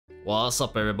What's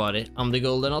up everybody, I'm the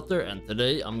GoldenOtter and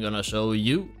today I'm gonna show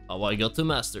you how I got to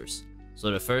Masters.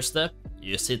 So the first step,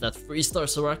 you hit that 3-star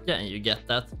Soraka and you get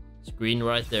that screen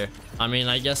right there.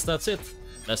 I guess that's it.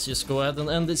 Let's just go ahead and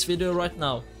end this video right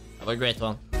now. Have a great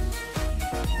one.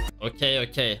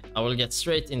 Okay, I will get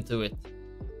straight into it.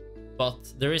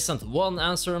 But there isn't one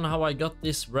answer on how I got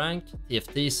this rank.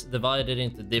 TFT is divided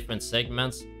into different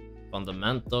segments: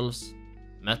 fundamentals,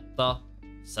 meta,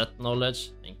 set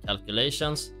knowledge, and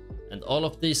calculations. And all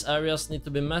of these areas need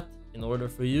to be met in order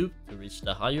for you to reach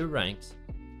the higher ranks.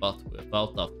 But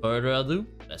without further ado,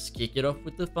 let's kick it off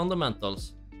with the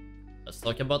fundamentals. Let's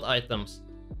talk about items.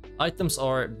 Items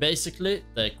are basically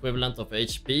the equivalent of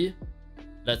HP.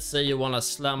 Let's say you wanna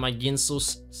slam a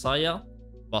Ginsu's Saya,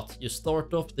 but you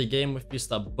start off the game with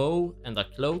just a bow and a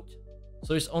cloak.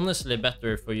 So it's honestly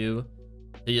better for you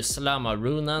to just slam a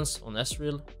Runans on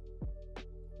Ezreal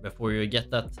before you get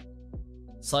that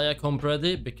Saya comp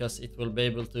ready, because it will be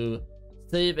able to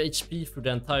save HP for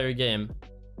the entire game,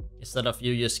 instead of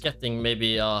you just getting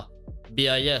maybe a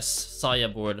BIS Saya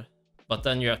board, but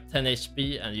then you're at 10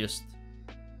 HP and just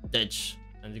dodge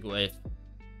and you go AF.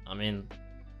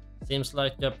 Seems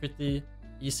like a pretty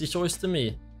easy choice to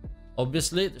me.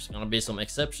 Obviously, there's gonna be some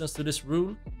exceptions to this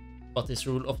rule, but this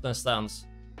rule often stands.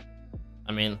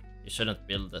 You shouldn't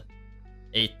build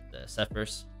 8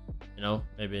 Zephyrs, you know,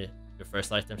 maybe your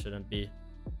first item shouldn't be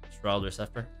Shroud or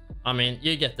Zephyr.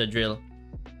 You get the drill.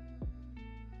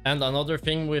 And another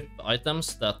thing with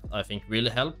items that I think really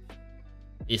help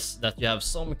is that you have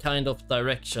some kind of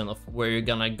direction of where you're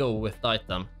gonna go with the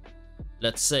item.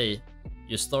 Let's say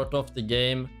you start off the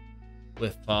game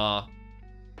with a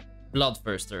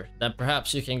Bloodthirster, then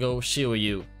perhaps you can go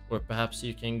Shioyu, or perhaps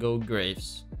you can go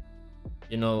Graves.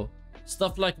 You know,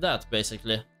 stuff like that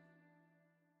basically.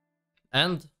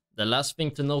 And the last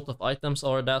thing to note of items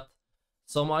are that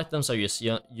some items are just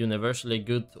universally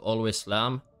good to always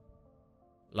slam.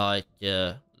 Like,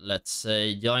 let's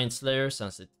say Giant Slayer,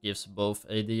 since it gives both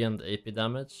AD and AP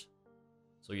damage.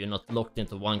 So you're not locked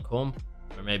into one comp,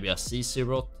 or maybe a CC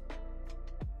rot.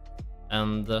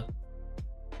 And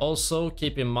also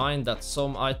keep in mind that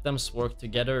some items work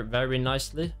together very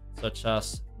nicely, such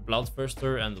as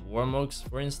Bloodthirster and Warmogs,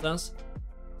 for instance.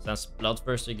 Since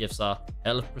Bloodthirster gives a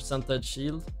health percentage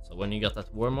shield, so when you get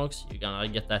that Warmogs, you're gonna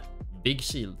get that big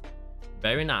shield.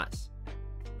 Very nice.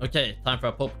 Okay, time for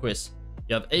a pop quiz.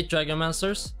 You have 8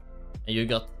 Dragomancers, and you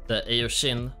got the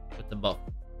Aoshin with the buff.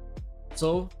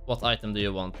 So, what item do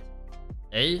you want?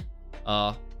 A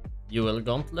Dual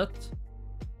Gauntlet,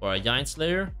 or a Giant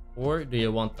Slayer, or do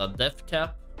you want a Death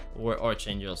Cap or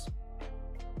Archangels?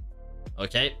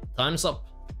 Okay, time's up.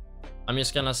 I'm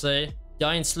just gonna say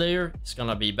Giant Slayer is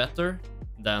gonna be better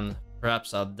than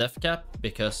perhaps a Death Cap,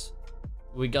 because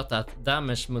we got that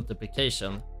damage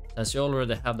multiplication. Since you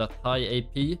already have that high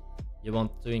AP, you want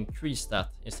to increase that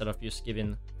instead of just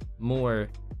giving more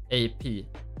AP.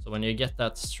 So when you get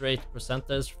that straight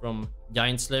percentage from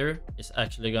Giant Slayer, it's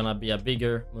actually gonna be a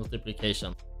bigger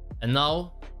multiplication. And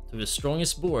now to the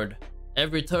strongest board.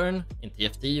 Every turn in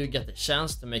TFT you get a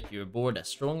chance to make your board as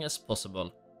strong as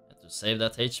possible and to save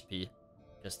that HP.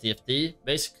 Because TFT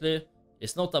basically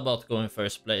is not about going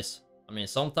first place.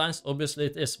 Sometimes obviously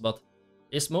it is, but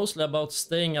it's mostly about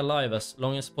staying alive as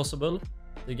long as possible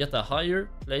to get a higher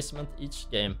placement each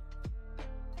game.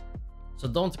 So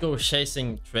don't go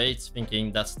chasing traits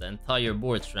thinking that's the entire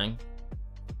board strength.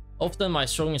 Often my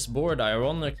strongest board,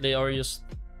 ironically, are just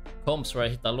comps where I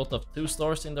hit a lot of 2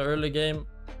 stars in the early game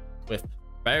with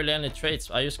barely any traits.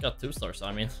 I just got 2 stars.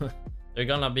 They're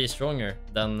gonna be stronger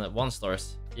than 1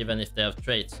 stars even if they have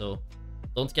traits, so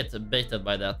don't get baited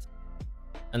by that.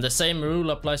 And the same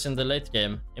rule applies in the late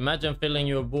game. Imagine filling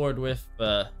your board with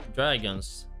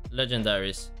dragons,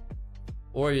 legendaries,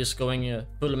 or just going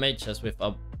full mages with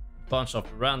a bunch of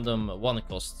random 1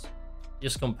 costs.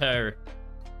 Just compare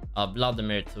a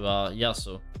Vladimir to a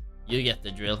Yasuo. You get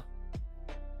the drill.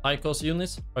 High cost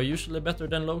units are usually better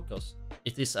than low cost.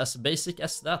 It is as basic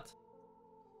as that.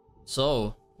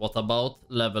 So, what about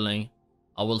leveling?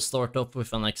 I will start off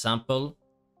with an example.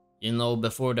 You know,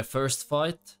 before the first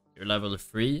fight, you're level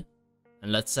 3.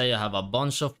 And let's say you have a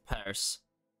bunch of pairs.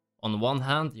 On one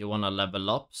hand, you want to level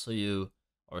up so you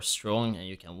are strong and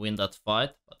you can win that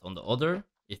fight. But on the other,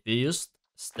 if you just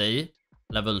stay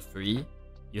level 3,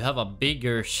 you have a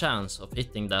bigger chance of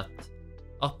hitting that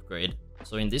upgrade.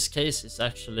 So in this case, it's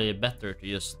actually better to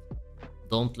just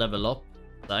don't level up,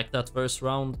 attack that first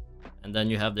round, and then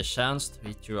you have the chance to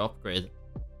hit your upgrade.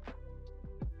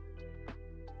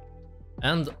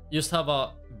 And just have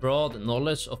a broad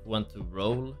knowledge of when to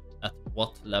roll at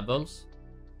what levels.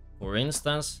 For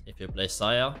instance, if you play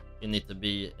Saya, you need to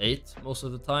be 8 most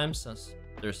of the time, since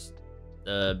there's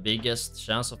the biggest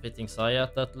chance of hitting Saya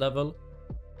at that level.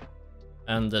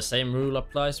 And the same rule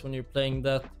applies when you're playing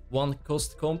that one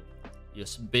cost comp. You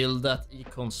just build that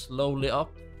Econ slowly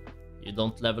up. You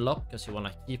don't level up because you want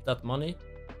to keep that money.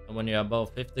 And when you're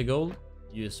above 50 gold,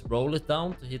 you just roll it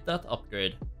down to hit that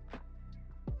upgrade.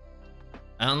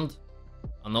 And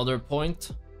another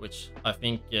point, which I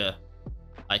think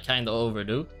I kind of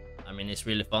overdo. I mean, it's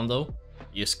really fun though.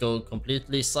 You just go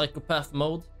completely psychopath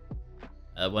mode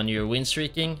when you're win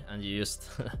streaking, and you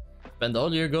just spend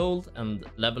all your gold and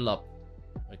level up.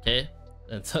 Okay,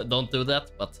 and don't do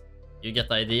that, but you get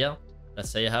the idea. Let's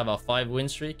say you have a 5 win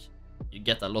streak, you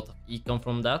get a lot of econ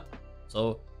from that,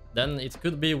 so then it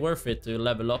could be worth it to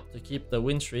level up to keep the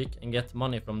win streak and get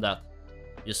money from that.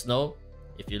 Just know,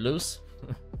 if you lose,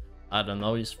 I don't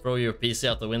know, just throw your PC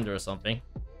out the window or something,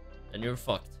 and you're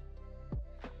fucked.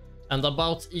 And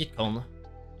about econ,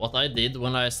 what I did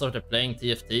when I started playing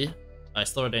TFT, I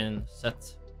started in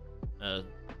set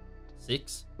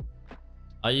 6.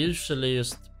 I usually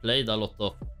just played a lot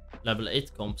of level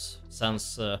 8 comps,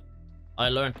 since I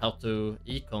learned how to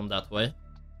econ that way,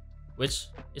 which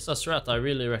is a strat I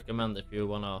really recommend if you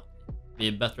wanna be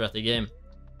better at the game.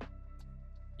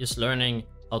 Just learning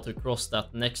how to cross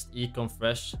that next econ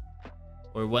fresh,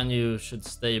 or when you should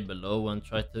stay below and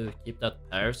try to keep that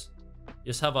pairs.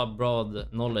 Just have a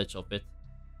broad knowledge of it.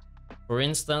 For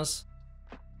instance,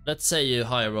 let's say you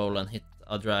high roll and hit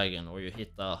a dragon, or you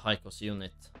hit a high cost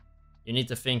unit. You need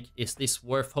to think, is this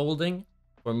worth holding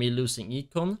for me losing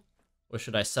econ, or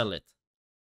should I sell it?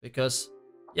 Because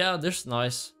yeah, there's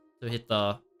nice to hit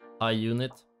a high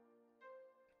unit,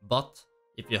 but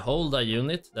if you hold a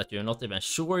unit that you're not even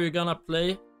sure you're gonna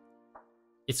play,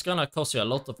 it's gonna cost you a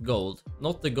lot of gold.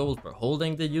 Not the gold for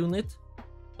holding the unit,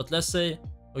 but let's say,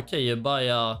 okay, you buy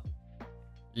a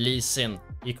Lee Sin,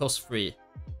 he costs 3,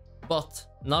 but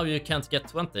now you can't get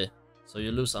 20, so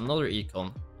you lose another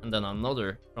econ, and then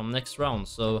another from next round.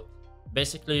 So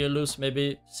basically you lose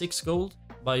maybe 6 gold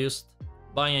by just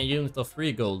buying a unit of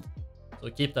 3 gold. So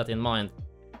keep that in mind.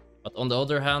 But on the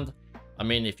other hand, I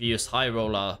mean, if you use high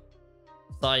roll a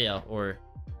Saya or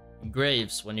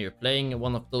Graves when you're playing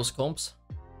one of those comps,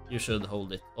 you should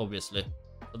hold it, obviously.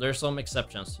 So there's some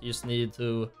exceptions. You just need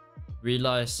to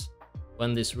realize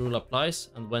when this rule applies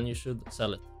and when you should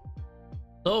sell it.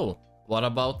 So what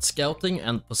about scouting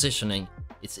and positioning?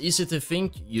 It's easy to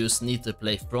think you just need to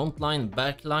play frontline,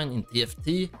 backline in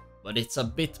TFT, but it's a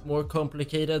bit more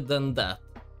complicated than that.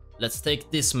 Let's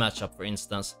take this matchup for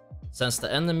instance. Since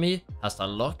the enemy has a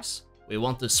Lux, we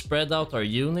want to spread out our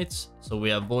units so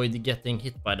we avoid getting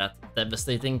hit by that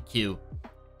devastating Q.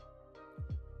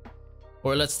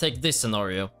 Or let's take this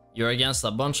scenario. You're against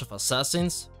a bunch of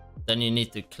assassins, then you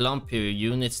need to clump your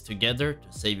units together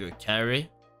to save your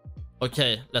carry.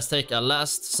 Okay, let's take a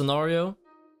last scenario.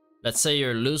 Let's say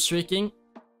you're lose streaking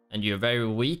and you're very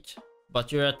weak,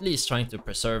 but you're at least trying to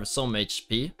preserve some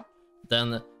HP.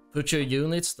 Then put your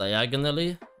units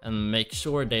diagonally and make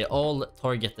sure they all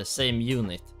target the same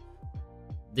unit.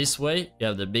 This way you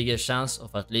have the biggest chance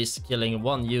of at least killing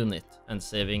 1 unit and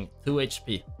saving 2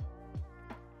 HP.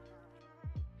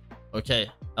 Okay,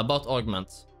 about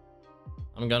augments.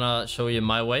 I'm gonna show you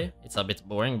my way. It's a bit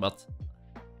boring, but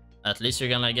at least you're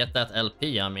gonna get that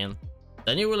LP, I mean.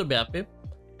 Then you will be happy.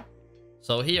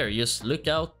 So here, just look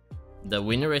out the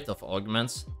win rate of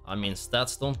augments. I mean,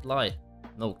 stats don't lie.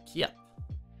 No cap.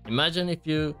 Imagine if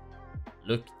you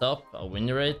looked up a win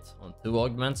rate on 2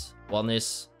 augments. One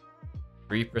is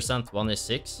 3%, one is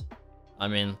 6%. I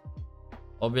mean,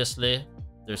 obviously,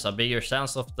 there's a bigger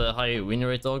chance of the higher win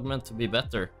rate augment to be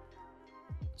better.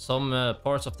 Some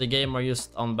parts of the game are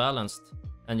just unbalanced,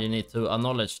 and you need to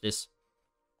acknowledge this.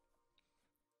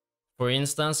 For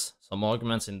instance, some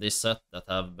augments in this set that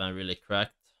have been really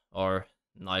cracked are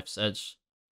Knife's Edge.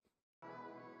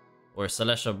 Or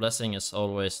Celestial Blessing is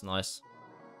always nice.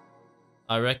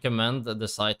 I recommend the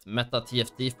site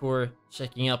MetaTFT for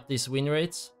checking up these win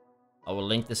rates. I will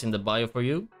link this in the bio for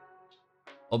you.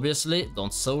 Obviously,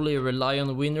 don't solely rely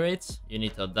on win rates. You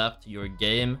need to adapt your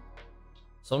game.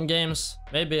 Some games,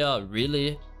 maybe a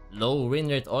really low win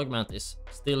rate augment is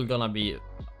still gonna be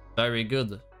very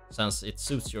good, since it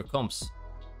suits your comps.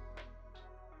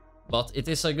 But it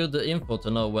is a good info to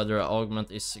know whether an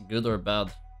augment is good or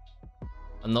bad.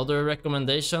 Another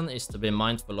recommendation is to be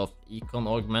mindful of econ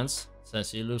augments,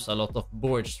 since you lose a lot of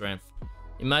board strength.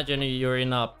 Imagine you're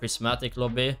in a prismatic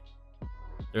lobby.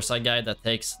 There's a guy that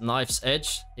takes Knife's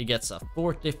Edge. He gets a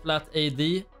 40 flat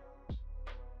AD.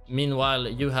 Meanwhile,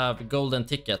 you have golden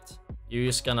ticket. You're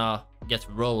just gonna get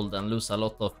rolled and lose a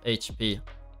lot of HP.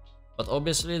 But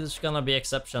obviously there's gonna be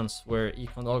exceptions where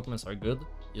Econ augments are good.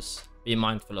 Just be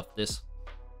mindful of this.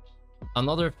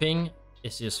 Another thing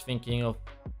is just thinking of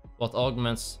what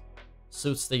augments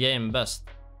suits the game best.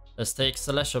 Let's take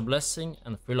Celestial Blessing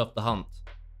and fill up the hunt.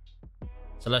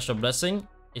 Celestial Blessing,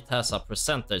 it has a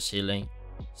percentage healing,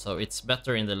 so it's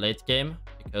better in the late game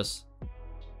because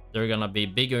there are gonna be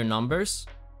bigger numbers.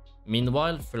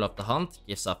 Meanwhile, fill up the hunt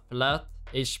gives a flat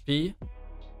HP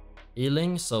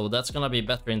healing, so that's gonna be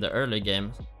better in the early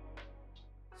game.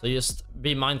 So just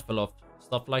be mindful of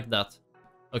stuff like that.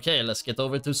 Okay, let's get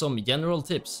over to some general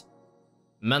tips.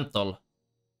 Mental.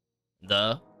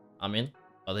 But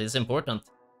it's important.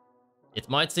 It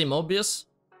might seem obvious,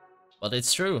 but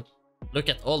it's true. Look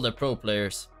at all the pro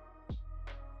players.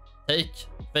 Take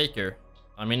Faker.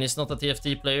 He's not a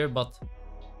TFT player, but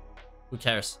who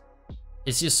cares?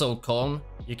 He's just so calm.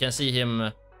 You can see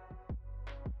him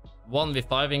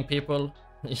 1v5ing people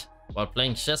while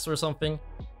playing chess or something,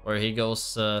 where he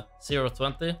goes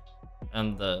 0-20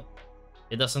 and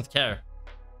he doesn't care.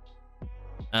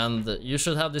 And you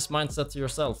should have this mindset to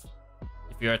yourself.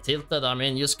 If you are tilted,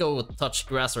 just go touch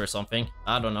grass or something.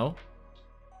 I don't know.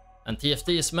 And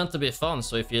TFT is meant to be fun,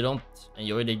 so if you don't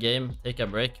enjoy the game, take a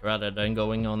break rather than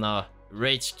going on a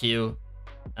rage queue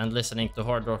and listening to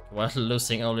hard rock while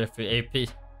losing all your AP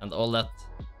and all that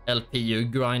LP you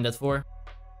grinded for.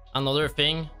 Another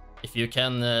thing, if you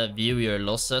can view your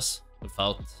losses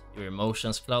without your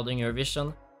emotions clouding your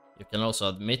vision, you can also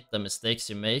admit the mistakes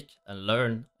you make and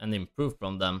learn and improve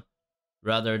from them,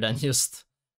 rather than just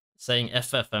saying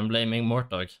FF and blaming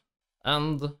Mortog.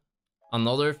 And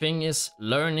another thing is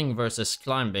learning versus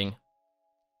climbing.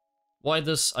 Why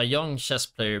does a young chess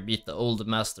player beat the old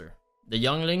master? The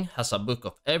youngling has a book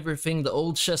of everything the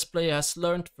old chess player has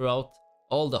learned throughout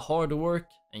all the hard work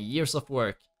and years of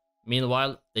work.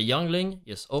 Meanwhile, the youngling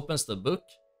just opens the book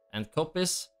and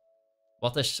copies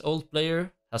what the old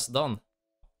player has done.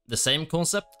 The same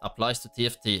concept applies to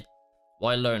TFT.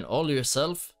 Why learn all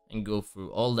yourself and go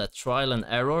through all that trial and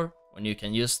error when you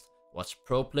can just watch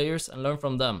pro players and learn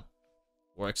from them?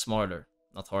 Work smarter,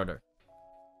 not harder.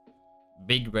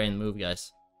 Big brain move,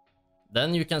 guys.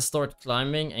 Then you can start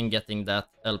climbing and getting that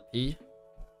LP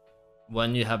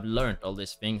when you have learned all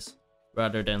these things,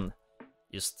 rather than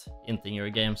just inting your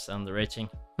games and raging.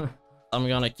 I'm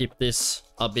gonna keep this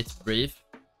a bit brief.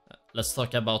 Let's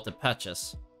talk about the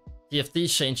patches.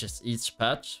 TFT changes each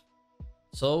patch,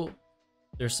 so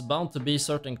there's bound to be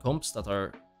certain comps that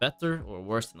are better or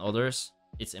worse than others.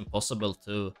 It's impossible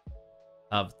to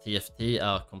have TFT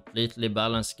a completely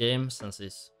balanced game since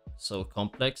it's so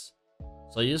complex.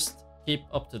 So just keep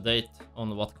up to date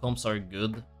on what comps are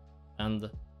good, and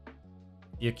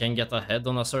you can get ahead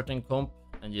on a certain comp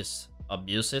and just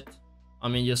abuse it.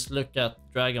 Just look at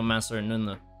Dragonmancer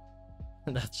Nunu.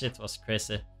 That shit was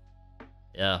crazy.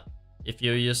 Yeah, if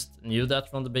you just knew that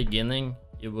from the beginning,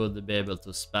 you would be able to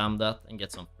spam that and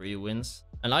get some free wins.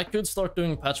 And I could start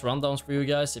doing patch rundowns for you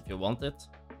guys if you want it.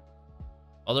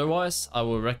 Otherwise, I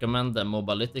would recommend the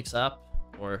Mobalytics app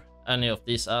or any of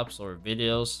these apps or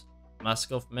videos.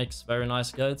 Maskov makes very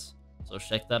nice guides, so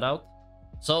check that out.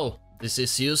 So, this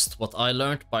is just what I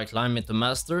learned by climbing to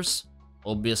Masters.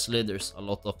 Obviously, there's a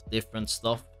lot of different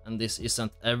stuff, and this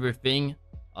isn't everything.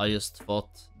 I just thought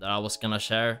that I was gonna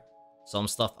share some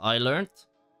stuff I learned.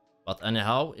 But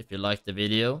anyhow, if you liked the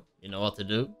video, you know what to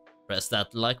do. Press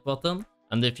that like button.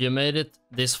 And if you made it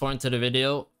this far into the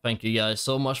video, thank you guys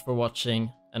so much for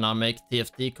watching. And I make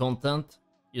TFT content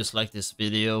just like this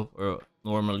video or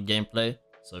normal gameplay.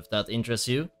 So if that interests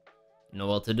you, you know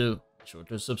what to do. Be sure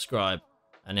to subscribe.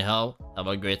 Anyhow, have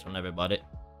a great one, everybody.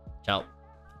 Ciao.